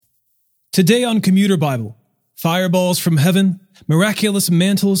Today on Commuter Bible, fireballs from heaven, miraculous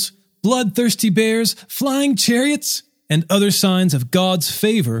mantles, bloodthirsty bears, flying chariots, and other signs of God's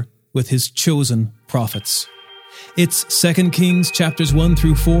favor with his chosen prophets. It's 2 Kings chapters 1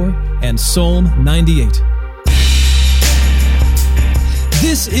 through 4 and Psalm 98.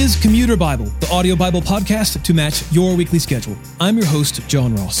 This is Commuter Bible, the audio Bible podcast to match your weekly schedule. I'm your host,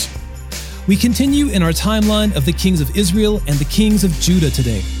 John Ross. We continue in our timeline of the kings of Israel and the kings of Judah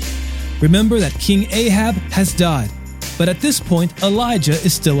today. Remember that King Ahab has died, but at this point, Elijah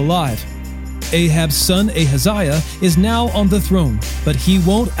is still alive. Ahab's son Ahaziah is now on the throne, but he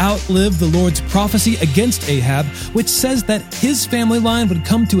won't outlive the Lord's prophecy against Ahab, which says that his family line would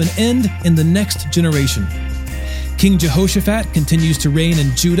come to an end in the next generation. King Jehoshaphat continues to reign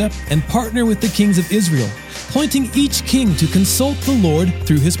in Judah and partner with the kings of Israel, pointing each king to consult the Lord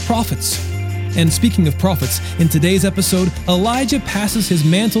through his prophets. And speaking of prophets, in today's episode, Elijah passes his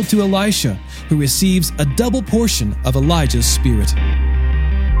mantle to Elisha, who receives a double portion of Elijah's spirit.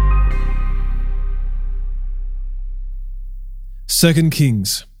 2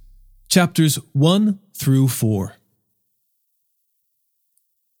 Kings, chapters 1 through 4.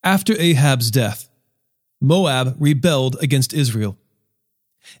 After Ahab's death, Moab rebelled against Israel.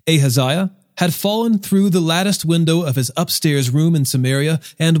 Ahaziah had fallen through the latticed window of his upstairs room in Samaria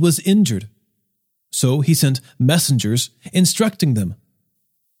and was injured. So he sent messengers instructing them,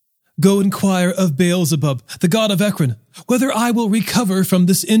 "Go inquire of Beelzebub, the god of Ekron, whether I will recover from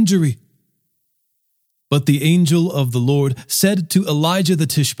this injury." But the angel of the Lord said to Elijah the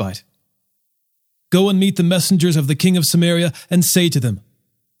Tishbite, "Go and meet the messengers of the king of Samaria and say to them,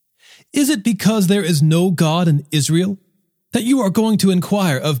 'Is it because there is no God in Israel that you are going to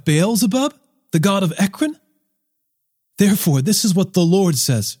inquire of Beelzebub, the god of Ekron? Therefore, this is what the Lord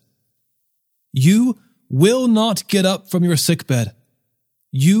says. You will not get up from your sickbed.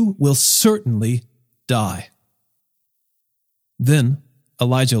 You will certainly die." Then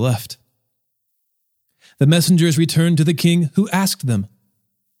Elijah left. The messengers returned to the king, who asked them,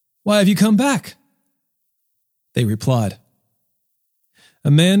 "Why have you come back?" They replied, "A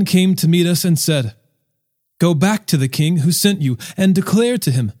man came to meet us and said, 'Go back to the king who sent you and declare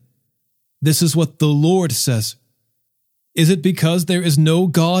to him, this is what the Lord says. Is it because there is no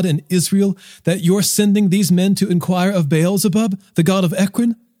God in Israel that you're sending these men to inquire of Beelzebub, the god of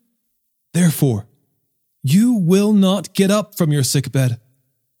Ekron? Therefore, you will not get up from your sickbed.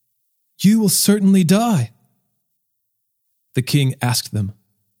 You will certainly die." The king asked them,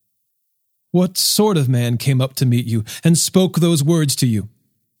 "What sort of man came up to meet you and spoke those words to you?"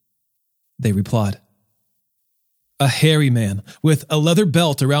 They replied, "A hairy man with a leather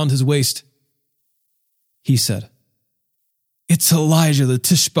belt around his waist." He said, "It's Elijah the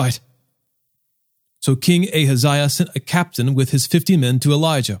Tishbite." So King Ahaziah sent a captain with his 50 men to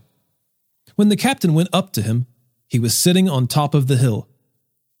Elijah. When the captain went up to him, he was sitting on top of the hill.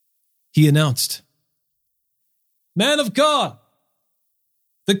 He announced, "Man of God,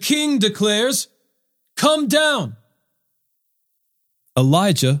 the king declares, 'Come down.'"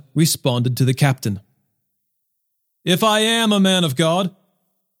 Elijah responded to the captain, "If I am a man of God,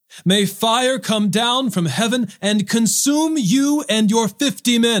 may fire come down from heaven and consume you and your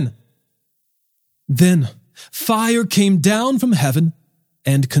 50 men." Then fire came down from heaven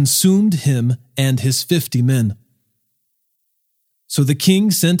and consumed him and his 50 men. So the king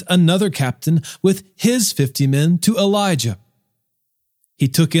sent another captain with his 50 men to Elijah. He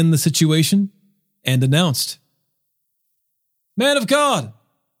took in the situation and announced, "Man of God,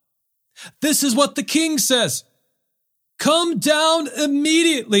 this is what the king says. Come down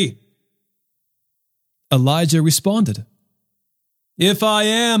immediately." Elijah responded, "If I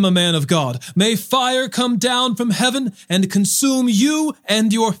am a man of God, may fire come down from heaven and consume you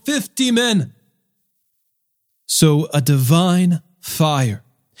and your 50 men." So a divine fire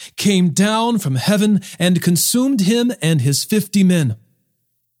came down from heaven and consumed him and his 50 men.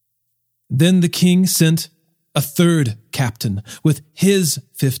 Then the king sent a third captain with his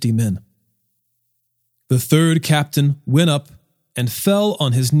 50 men. The third captain went up and fell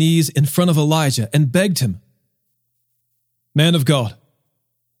on his knees in front of Elijah and begged him, "Man of God,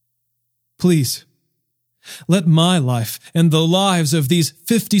 please, let my life and the lives of these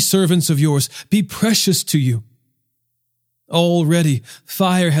 50 servants of yours be precious to you. Already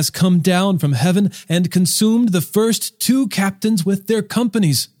fire has come down from heaven and consumed the first 2 captains with their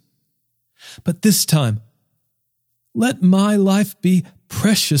companies. But this time, let my life be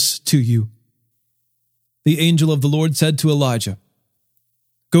precious to you." The angel of the Lord said to Elijah,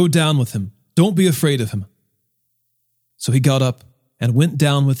 "Go down with him. Don't be afraid of him." So he got up and went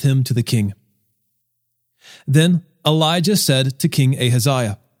down with him to the king. Then Elijah said to King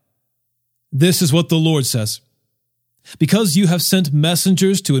Ahaziah, This is what the Lord says. Because you have sent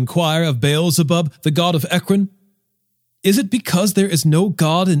messengers to inquire of Baal-zebub, the god of Ekron, is it because there is no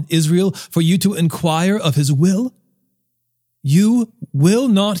God in Israel for you to inquire of his will? You will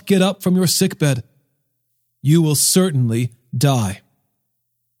not get up from your sickbed. You will certainly die.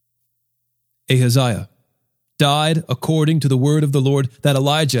 Ahaziah died according to the word of the Lord that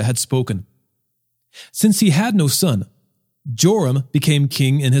Elijah had spoken. Since he had no son, Joram became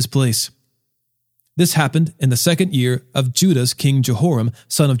king in his place. This happened in the 2nd year of Judah's king Jehoram,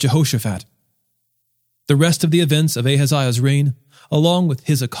 son of Jehoshaphat. The rest of the events of Ahaziah's reign, along with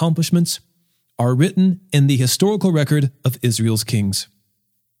his accomplishments, are written in the historical record of Israel's kings.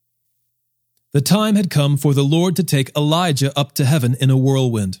 The time had come for the Lord to take Elijah up to heaven in a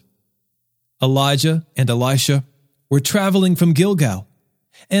whirlwind. Elijah and Elisha were traveling from Gilgal,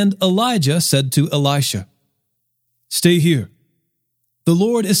 and Elijah said to Elisha, "Stay here. The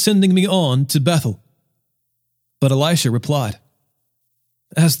Lord is sending me on to Bethel." But Elisha replied,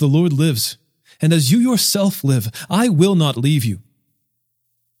 "As the Lord lives, and as you yourself live, I will not leave you."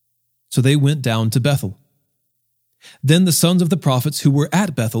 So they went down to Bethel. Then the sons of the prophets who were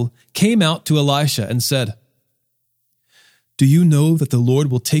at Bethel came out to Elisha and said, "Do you know that the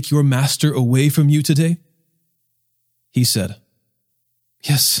Lord will take your master away from you today?" He said,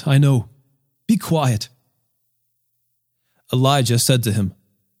 "Yes, I know. Be quiet." Elijah said to him,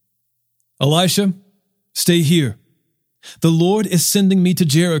 "Elisha, stay here. The Lord is sending me to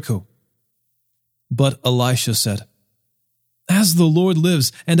Jericho." But Elisha said, "As the Lord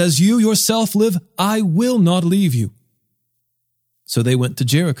lives, and as you yourself live, I will not leave you." So they went to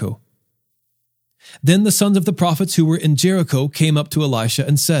Jericho. Then the sons of the prophets who were in Jericho came up to Elisha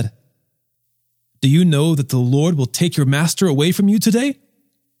and said, "Do you know that the Lord will take your master away from you today?"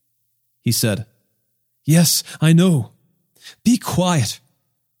 He said, "Yes, I know. Be quiet."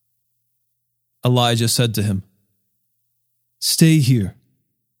 Elijah said to him, "Stay here.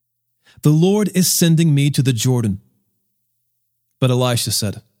 The Lord is sending me to the Jordan." But Elisha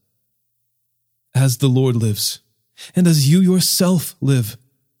said, "As the Lord lives, and as you yourself live,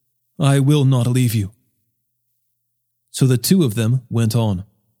 I will not leave you." So the two of them went on.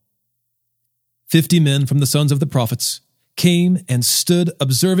 50 men from the sons of the prophets came and stood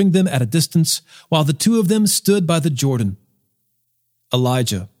observing them at a distance, while the two of them stood by the Jordan.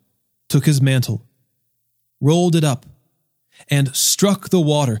 Elijah took his mantle, rolled it up, and struck the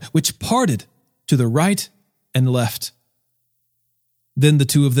water, which parted to the right and left. Then the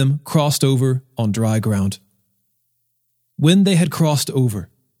two of them crossed over on dry ground. When they had crossed over,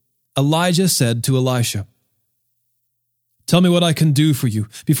 Elijah said to Elisha, "Tell me what I can do for you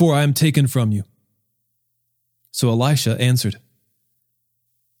before I am taken from you." So Elisha answered,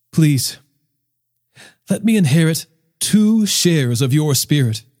 "Please, let me inherit 2 shares of your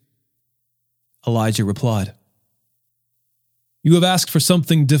spirit." Elijah replied, "You have asked for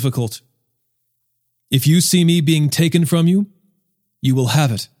something difficult. If you see me being taken from you, you will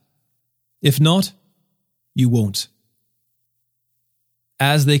have it. If not, you won't."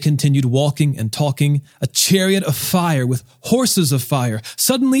 As they continued walking and talking, a chariot of fire with horses of fire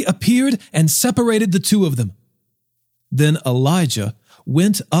suddenly appeared and separated the two of them. Then Elijah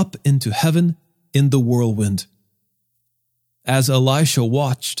went up into heaven in the whirlwind. As Elisha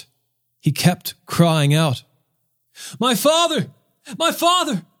watched, he kept crying out, "My father! My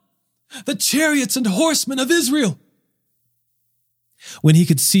father! The chariots and horsemen of Israel!" When he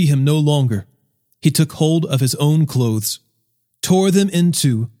could see him no longer, he took hold of his own clothes, tore them in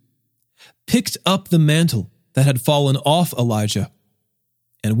two, picked up the mantle that had fallen off Elijah,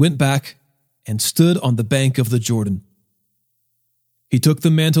 and went back and stood on the bank of the Jordan. He took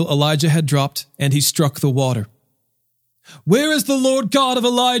the mantle Elijah had dropped, and he struck the water. "Where is the Lord God of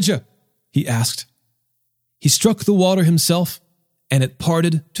Elijah?" he asked. He struck the water himself, and it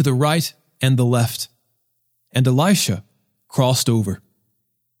parted to the right and the left, and Elisha crossed over.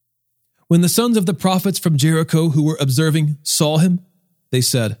 When the sons of the prophets from Jericho who were observing saw him, they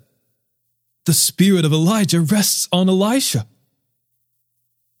said, "The spirit of Elijah rests on Elisha."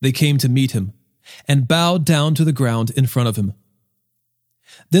 They came to meet him and bowed down to the ground in front of him.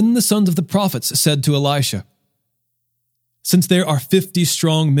 Then the sons of the prophets said to Elisha, "Since there are 50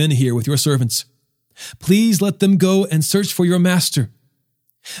 strong men here with your servants, please let them go and search for your master.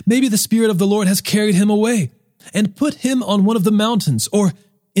 Maybe the Spirit of the Lord has carried him away and put him on one of the mountains or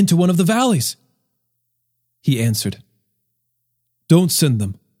into one of the valleys." He answered, "Don't send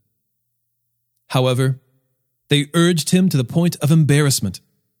them." However, they urged him to the point of embarrassment.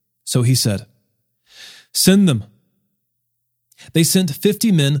 So he said, "Send them." They sent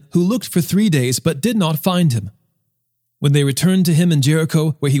 50 men who looked for 3 days but did not find him. When they returned to him in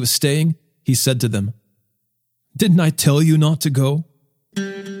Jericho, where he was staying, he said to them, "Didn't I tell you not to go?"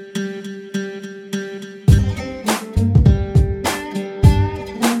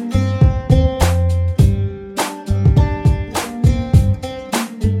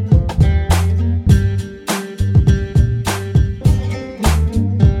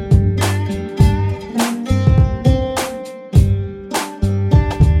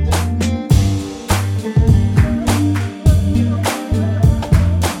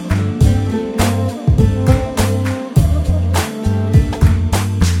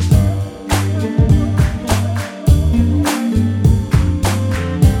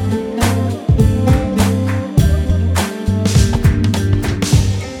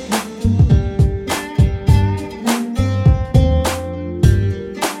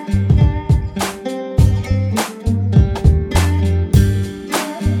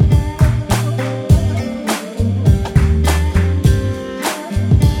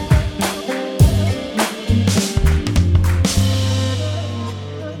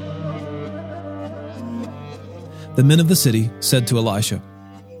 The men of the city said to Elisha,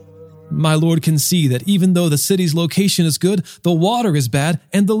 "My lord can see that even though the city's location is good, the water is bad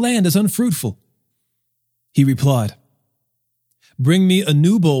and the land is unfruitful." He replied, "Bring me a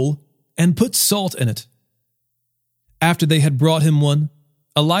new bowl and put salt in it." After they had brought him one,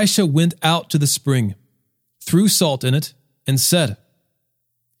 Elisha went out to the spring, threw salt in it, and said,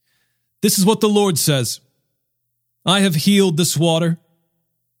 "This is what the Lord says. I have healed this water.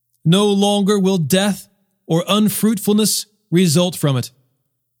 No longer will death or unfruitfulness result from it."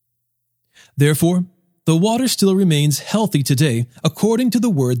 Therefore, the water still remains healthy today, according to the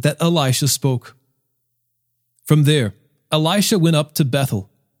word that Elisha spoke. From there, Elisha went up to Bethel.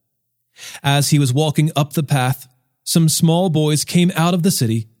 As he was walking up the path, some small boys came out of the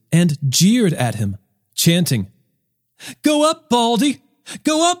city and jeered at him, chanting, "Go up, Baldy!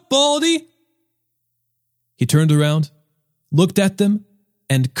 Go up, Baldy!" He turned around, looked at them,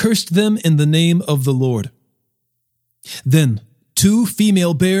 and cursed them in the name of the Lord. Then 2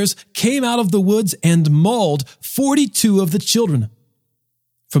 female bears came out of the woods and mauled 42 of the children.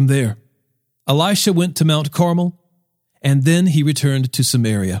 From there, Elisha went to Mount Carmel, and then he returned to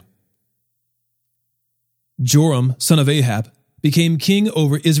Samaria. Joram, son of Ahab, became king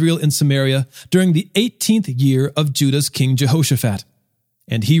over Israel in Samaria during the 18th year of Judah's king Jehoshaphat,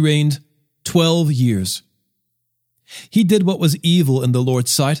 and he reigned 12 years. He did what was evil in the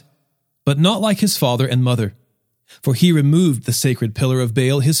Lord's sight, but not like his father and mother, for he removed the sacred pillar of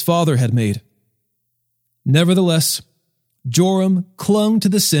Baal his father had made. Nevertheless, Joram clung to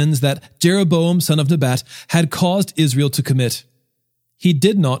the sins that Jeroboam son of Nebat had caused Israel to commit. He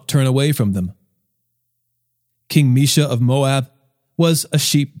did not turn away from them. King Mesha of Moab was a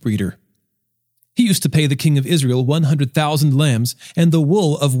sheep breeder. He used to pay the king of Israel 100,000 lambs and the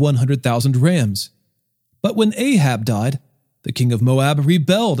wool of 100,000 rams. But when Ahab died, the king of Moab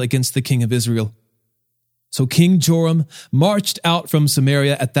rebelled against the king of Israel. So King Joram marched out from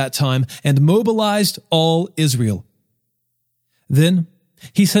Samaria at that time and mobilized all Israel. Then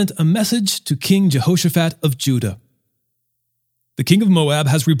he sent a message to King Jehoshaphat of Judah. "The king of Moab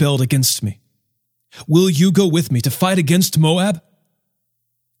has rebelled against me. Will you go with me to fight against Moab?"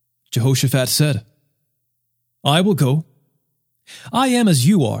 Jehoshaphat said, "I will go. I am as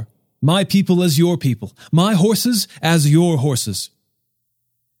you are, my people as your people, my horses as your horses."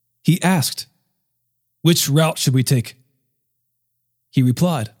 He asked, "Which route should we take?" He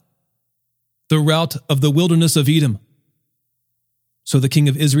replied, "The route of the wilderness of Edom." So the king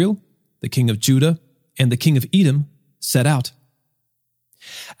of Israel, the king of Judah, and the king of Edom set out.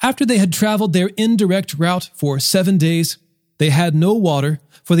 After they had traveled their indirect route for 7 days, they had no water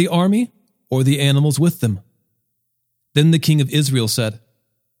for the army or the animals with them. Then the king of Israel said,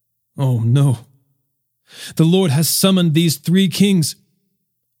 "Oh no, the Lord has summoned these 3 kings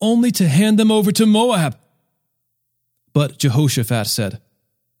only to hand them over to Moab." But Jehoshaphat said,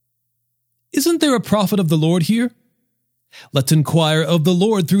 "Isn't there a prophet of the Lord here? Let's inquire of the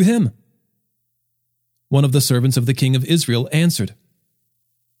Lord through him." One of the servants of the king of Israel answered,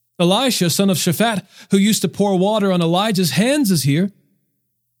 "Elisha, son of Shaphat, who used to pour water on Elijah's hands, is here."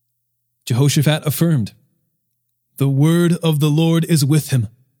 Jehoshaphat affirmed, "The word of the Lord is with him."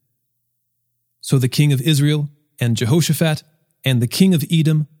 So the king of Israel and Jehoshaphat and the king of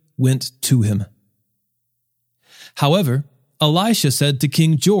Edom went to him. However, Elisha said to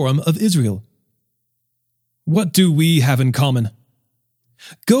King Joram of Israel, "What do we have in common?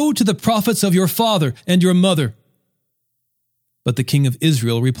 Go to the prophets of your father and your mother." But the king of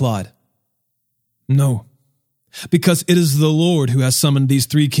Israel replied, "No, because it is the Lord who has summoned these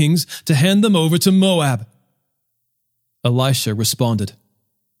 3 kings to hand them over to Moab." Elisha responded,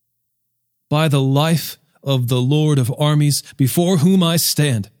 by the life of the Lord of armies before whom I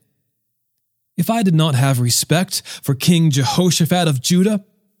stand, if I did not have respect for King Jehoshaphat of Judah,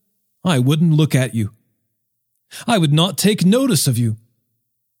 I wouldn't look at you. I would not take notice of you.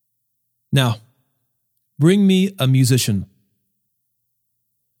 Now, bring me a musician."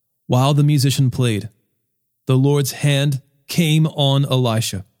 While the musician played, the Lord's hand came on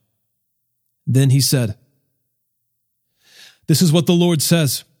Elisha. Then he said, "This is what the Lord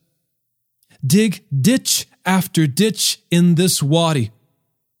says. Dig ditch after ditch in this wadi.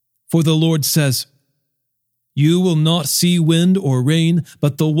 For the Lord says, you will not see wind or rain,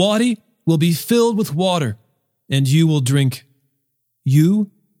 but the wadi will be filled with water, and you will drink, you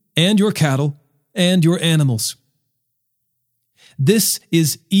and your cattle and your animals. This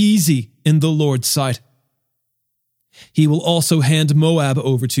is easy in the Lord's sight. He will also hand Moab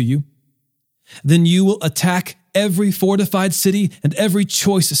over to you. Then you will attack every fortified city and every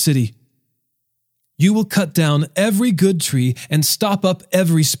choice city. You will cut down every good tree and stop up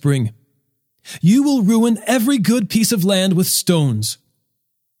every spring. You will ruin every good piece of land with stones."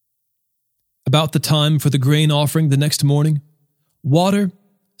 About the time for the grain offering the next morning, water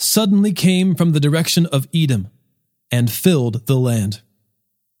suddenly came from the direction of Edom and filled the land.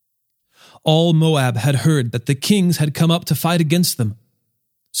 All Moab had heard that the kings had come up to fight against them.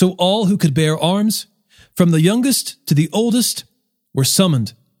 So all who could bear arms, from the youngest to the oldest, were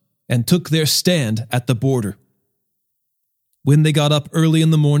summoned and took their stand at the border. When they got up early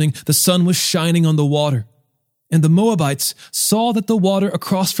in the morning, the sun was shining on the water, and the Moabites saw that the water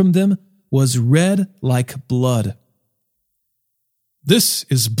across from them was red like blood. "This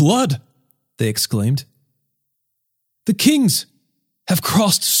is blood," they exclaimed. "The kings have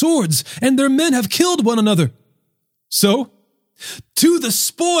crossed swords, and their men have killed one another. So, to the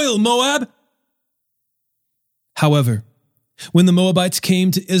spoil, Moab!" However, when the Moabites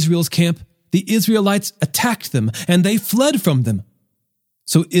came to Israel's camp, the Israelites attacked them, and they fled from them.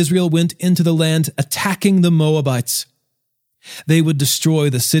 So Israel went into the land attacking the Moabites. They would destroy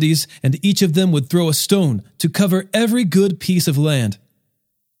the cities, and each of them would throw a stone to cover every good piece of land.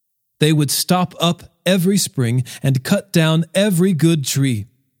 They would stop up every spring and cut down every good tree.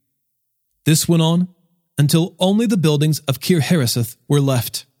 This went on until only the buildings of Kir-Hareseth were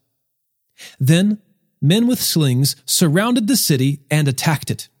left. Then men with slings surrounded the city and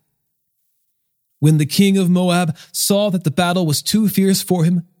attacked it. When the king of Moab saw that the battle was too fierce for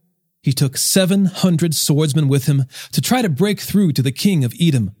him, he took 700 swordsmen with him to try to break through to the king of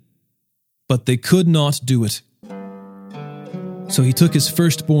Edom. But they could not do it. So he took his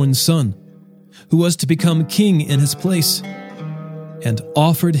firstborn son, who was to become king in his place, and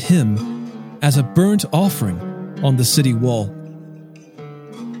offered him as a burnt offering on the city wall.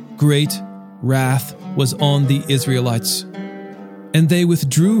 Great wrath was on the Israelites, and they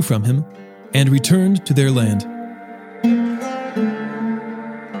withdrew from him and returned to their land.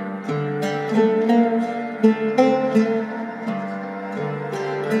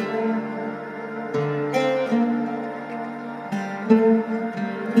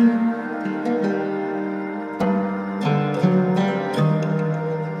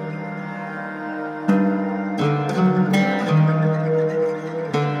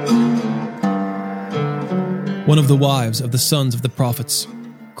 One of the wives of the sons of the prophets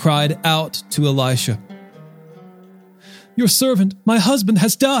cried out to Elisha, "Your servant, my husband,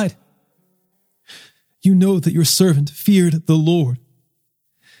 has died. You know that your servant feared the Lord.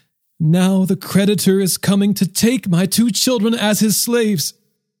 Now the creditor is coming to take my 2 children as his slaves."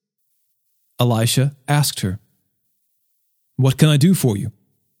 Elisha asked her, "What can I do for you?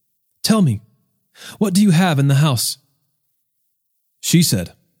 Tell me, what do you have in the house?" She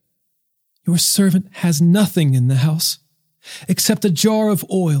said, "Your servant has nothing in the house except a jar of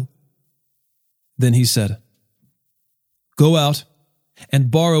oil." Then he said, "Go out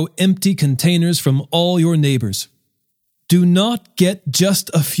and borrow empty containers from all your neighbors. Do not get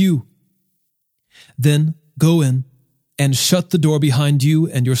just a few. Then go in and shut the door behind you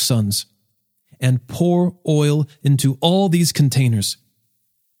and your sons, and pour oil into all these containers.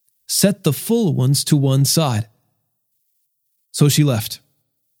 Set the full ones to one side." So she left.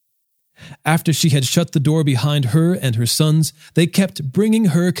 After she had shut the door behind her and her sons, they kept bringing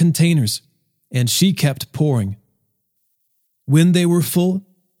her containers, and she kept pouring. When they were full,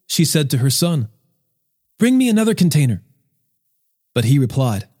 she said to her son, "Bring me another container." But he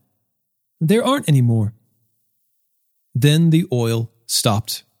replied, "There aren't any more." Then the oil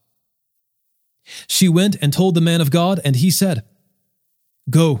stopped. She went and told the man of God, and he said,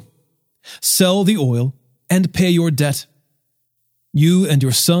 "Go, sell the oil and pay your debt. You and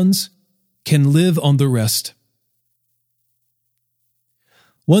your sons can live on the rest."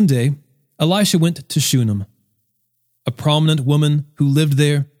 One day, Elisha went to Shunem. A prominent woman who lived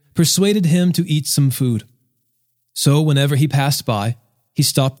there persuaded him to eat some food. So whenever he passed by, he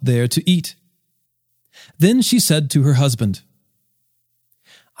stopped there to eat. Then she said to her husband,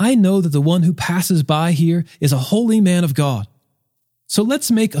 "I know that the one who passes by here is a holy man of God. So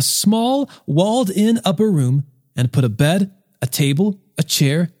let's make a small, walled-in upper room and put a bed, a table, a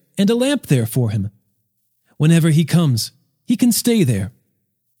chair, and a lamp there for him. Whenever he comes, he can stay there."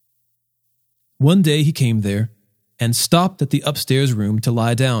 One day he came there and stopped at the upstairs room to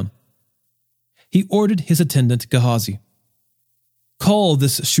lie down. He ordered his attendant Gehazi, "Call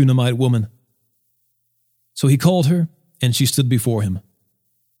this Shunammite woman." So he called her, and she stood before him.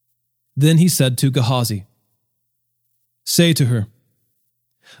 Then he said to Gehazi, "Say to her,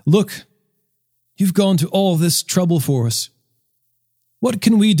 'Look, you've gone to all this trouble for us. What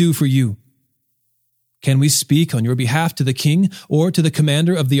can we do for you? Can we speak on your behalf to the king or to the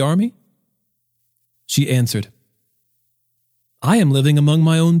commander of the army?" She answered, "I am living among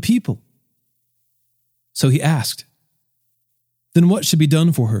my own people." So he asked, "Then what should be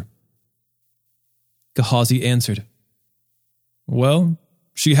done for her?" Gehazi answered, "Well,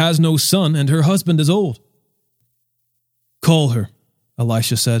 she has no son and her husband is old." "Call her,"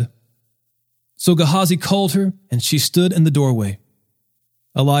 Elisha said. So Gehazi called her, and she stood in the doorway.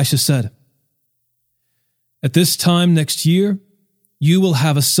 Elisha said, "At this time next year, you will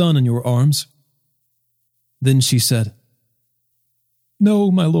have a son in your arms." Then she said, "No,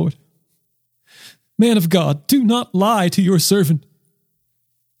 my lord. Man of God, do not lie to your servant."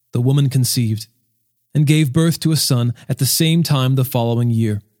 The woman conceived and gave birth to a son at the same time the following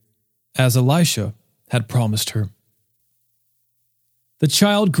year, as Elisha had promised her. The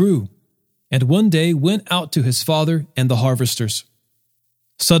child grew, and one day went out to his father and the harvesters.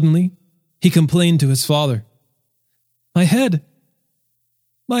 Suddenly, he complained to his father, "My head!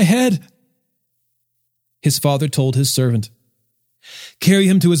 My head!" His father told his servant, "Carry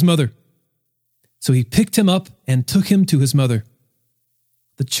him to his mother." So he picked him up and took him to his mother.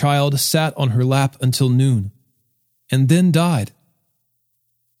 The child sat on her lap until noon, and then died.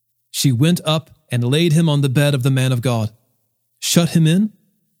 She went up and laid him on the bed of the man of God, shut him in,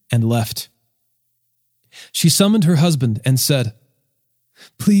 and left. She summoned her husband and said,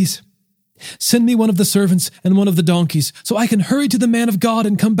 "Please, send me one of the servants and one of the donkeys, so I can hurry to the man of God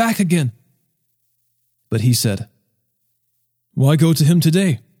and come back again." But he said, "Why go to him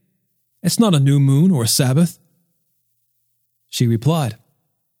today? It's not a new moon or a Sabbath." She replied,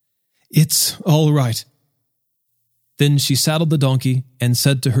 "It's all right." Then she saddled the donkey and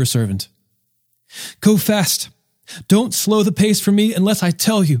said to her servant, "Go fast. Don't slow the pace for me unless I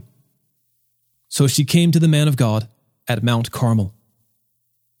tell you." So she came to the man of God at Mount Carmel.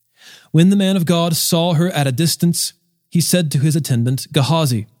 When the man of God saw her at a distance, he said to his attendant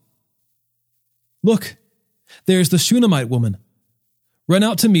Gehazi, "Look, there's the Shunammite woman. Run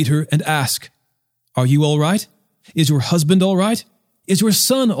out to meet her and ask, 'Are you all right? Is your husband all right? Is your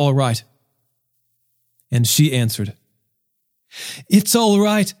son all right?'" And she answered, "It's all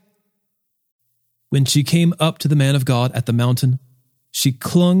right." When she came up to the man of God at the mountain, she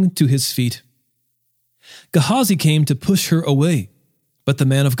clung to his feet. Gehazi came to push her away, but the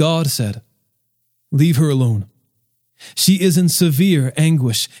man of God said, "Leave her alone. She is in severe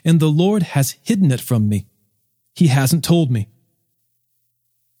anguish, and the Lord has hidden it from me. He hasn't told me."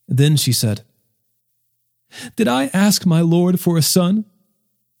 Then she said, "Did I ask my Lord for a son?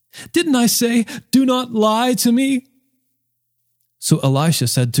 Didn't I say, 'Do not lie to me'?" So Elisha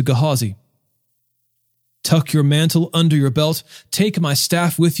said to Gehazi, "Tuck your mantle under your belt, take my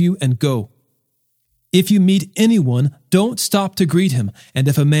staff with you, and go. If you meet anyone, don't stop to greet him, and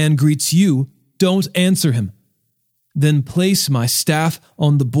if a man greets you, don't answer him. Then place my staff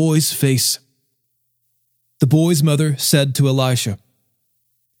on the boy's face." The boy's mother said to Elisha,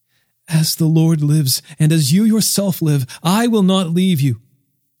 "As the Lord lives, and as you yourself live, I will not leave you."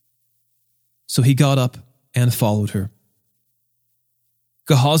 So he got up and followed her.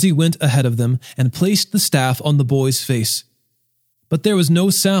 Gehazi went ahead of them and placed the staff on the boy's face, but there was no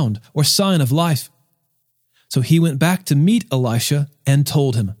sound or sign of life. So he went back to meet Elisha and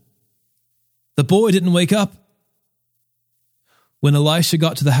told him. The boy didn't wake up. When Elisha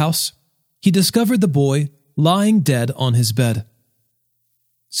got to the house, he discovered the boy lying dead on his bed.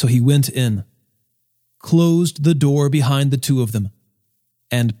 So he went in, closed the door behind the two of them,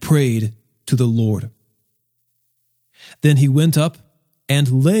 and prayed to the Lord. Then he went up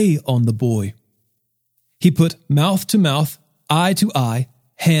and lay on the boy. He put mouth to mouth, eye to eye,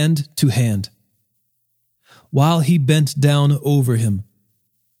 hand to hand. While he bent down over him,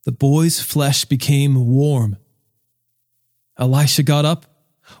 the boy's flesh became warm. Elisha got up,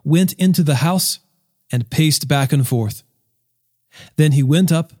 went into the house, and paced back and forth. Then he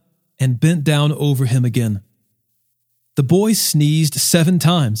went up and bent down over him again. The boy sneezed 7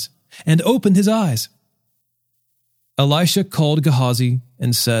 times and opened his eyes. Elisha called Gehazi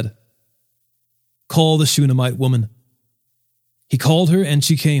and said, "Call the Shunammite woman." He called her and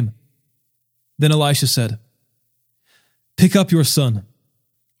she came. Then Elisha said, "Pick up your son."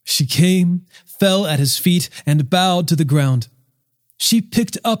 She came, fell at his feet, and bowed to the ground. She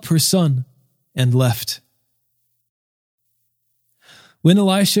picked up her son and left. When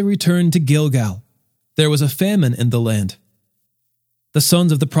Elisha returned to Gilgal, there was a famine in the land. The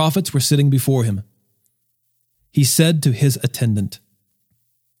sons of the prophets were sitting before him. He said to his attendant,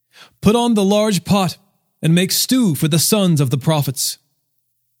 "Put on the large pot and make stew for the sons of the prophets."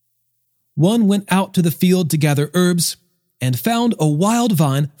 One went out to the field to gather herbs and found a wild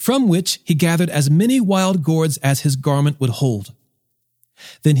vine from which he gathered as many wild gourds as his garment would hold.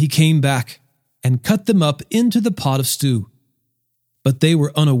 Then he came back and cut them up into the pot of stew, but they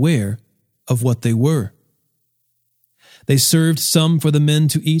were unaware of what they were. They served some for the men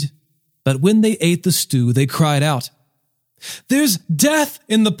to eat, but when they ate the stew, they cried out, "There's death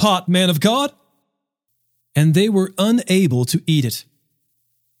in the pot, man of God!" And they were unable to eat it.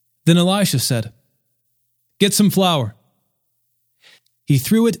 Then Elisha said, "Get some flour." He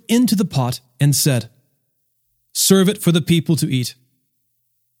threw it into the pot and said, "Serve it for the people to eat."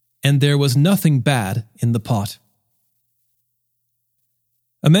 And there was nothing bad in the pot.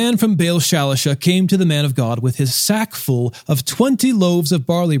 A man from Baal-Shalisha came to the man of God with his sack full of 20 loaves of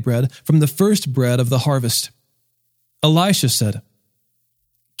barley bread from the first bread of the harvest. Elisha said,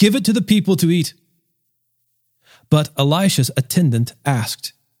 "Give it to the people to eat." But Elisha's attendant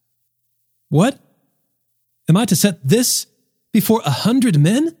asked, "What? Am I to set this before 100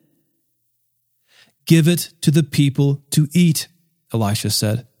 men?" "Give it to the people to eat," Elisha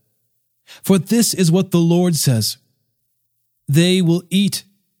said. "For this is what the Lord says. They will eat,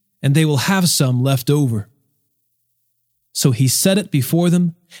 and they will have some left over." So he set it before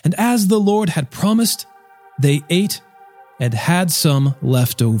them, and as the Lord had promised, they ate and had some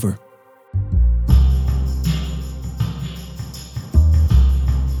left over.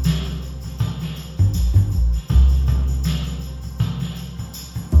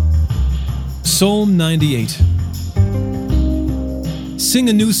 Psalm 98. Sing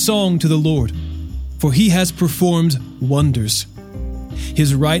a new song to the Lord, for he has performed wonders.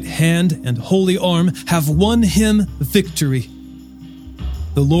 His right hand and holy arm have won him victory.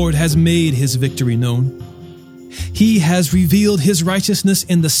 The Lord has made his victory known. He has revealed his righteousness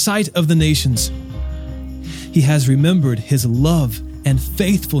in the sight of the nations. He has remembered his love and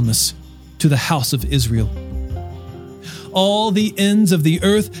faithfulness to the house of Israel. All the ends of the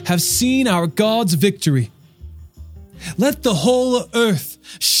earth have seen our God's victory. Let the whole earth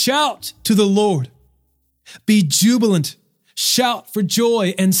shout to the Lord. Be jubilant, shout for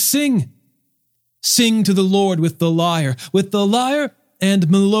joy, and sing. Sing to the Lord with the lyre and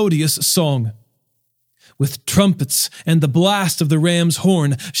melodious song. With trumpets and the blast of the ram's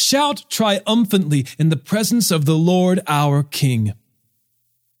horn, shout triumphantly in the presence of the Lord our King.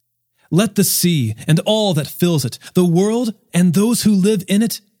 Let the sea and all that fills it, the world and those who live in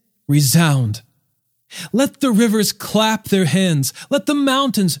it, resound. Let the rivers clap their hands. Let the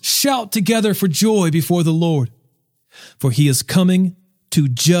mountains shout together for joy before the Lord. For he is coming to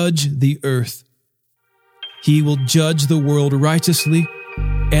judge the earth. He will judge the world righteously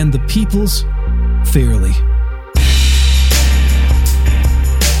and the peoples fairly.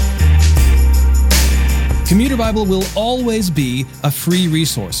 Commuter Bible will always be a free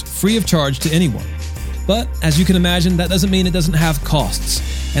resource, free of charge to anyone. But as you can imagine, that doesn't mean it doesn't have costs.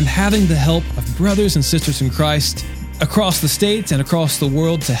 And having the help of brothers and sisters in Christ across the states and across the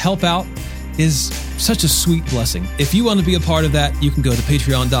world to help out is such a sweet blessing. If you want to be a part of that, you can go to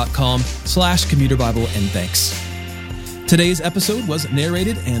patreon.com/commuterbible and thanks. Today's episode was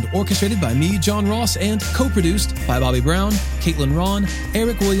narrated and orchestrated by me, John Ross, and co-produced by Bobby Brown, Caitlin Ron,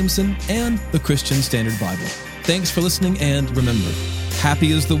 Eric Williamson, and the Christian Standard Bible. Thanks for listening, and remember,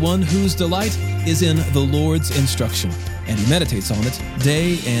 happy is the one whose delight is in the Lord's instruction, and he meditates on it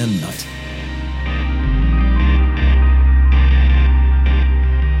day and night.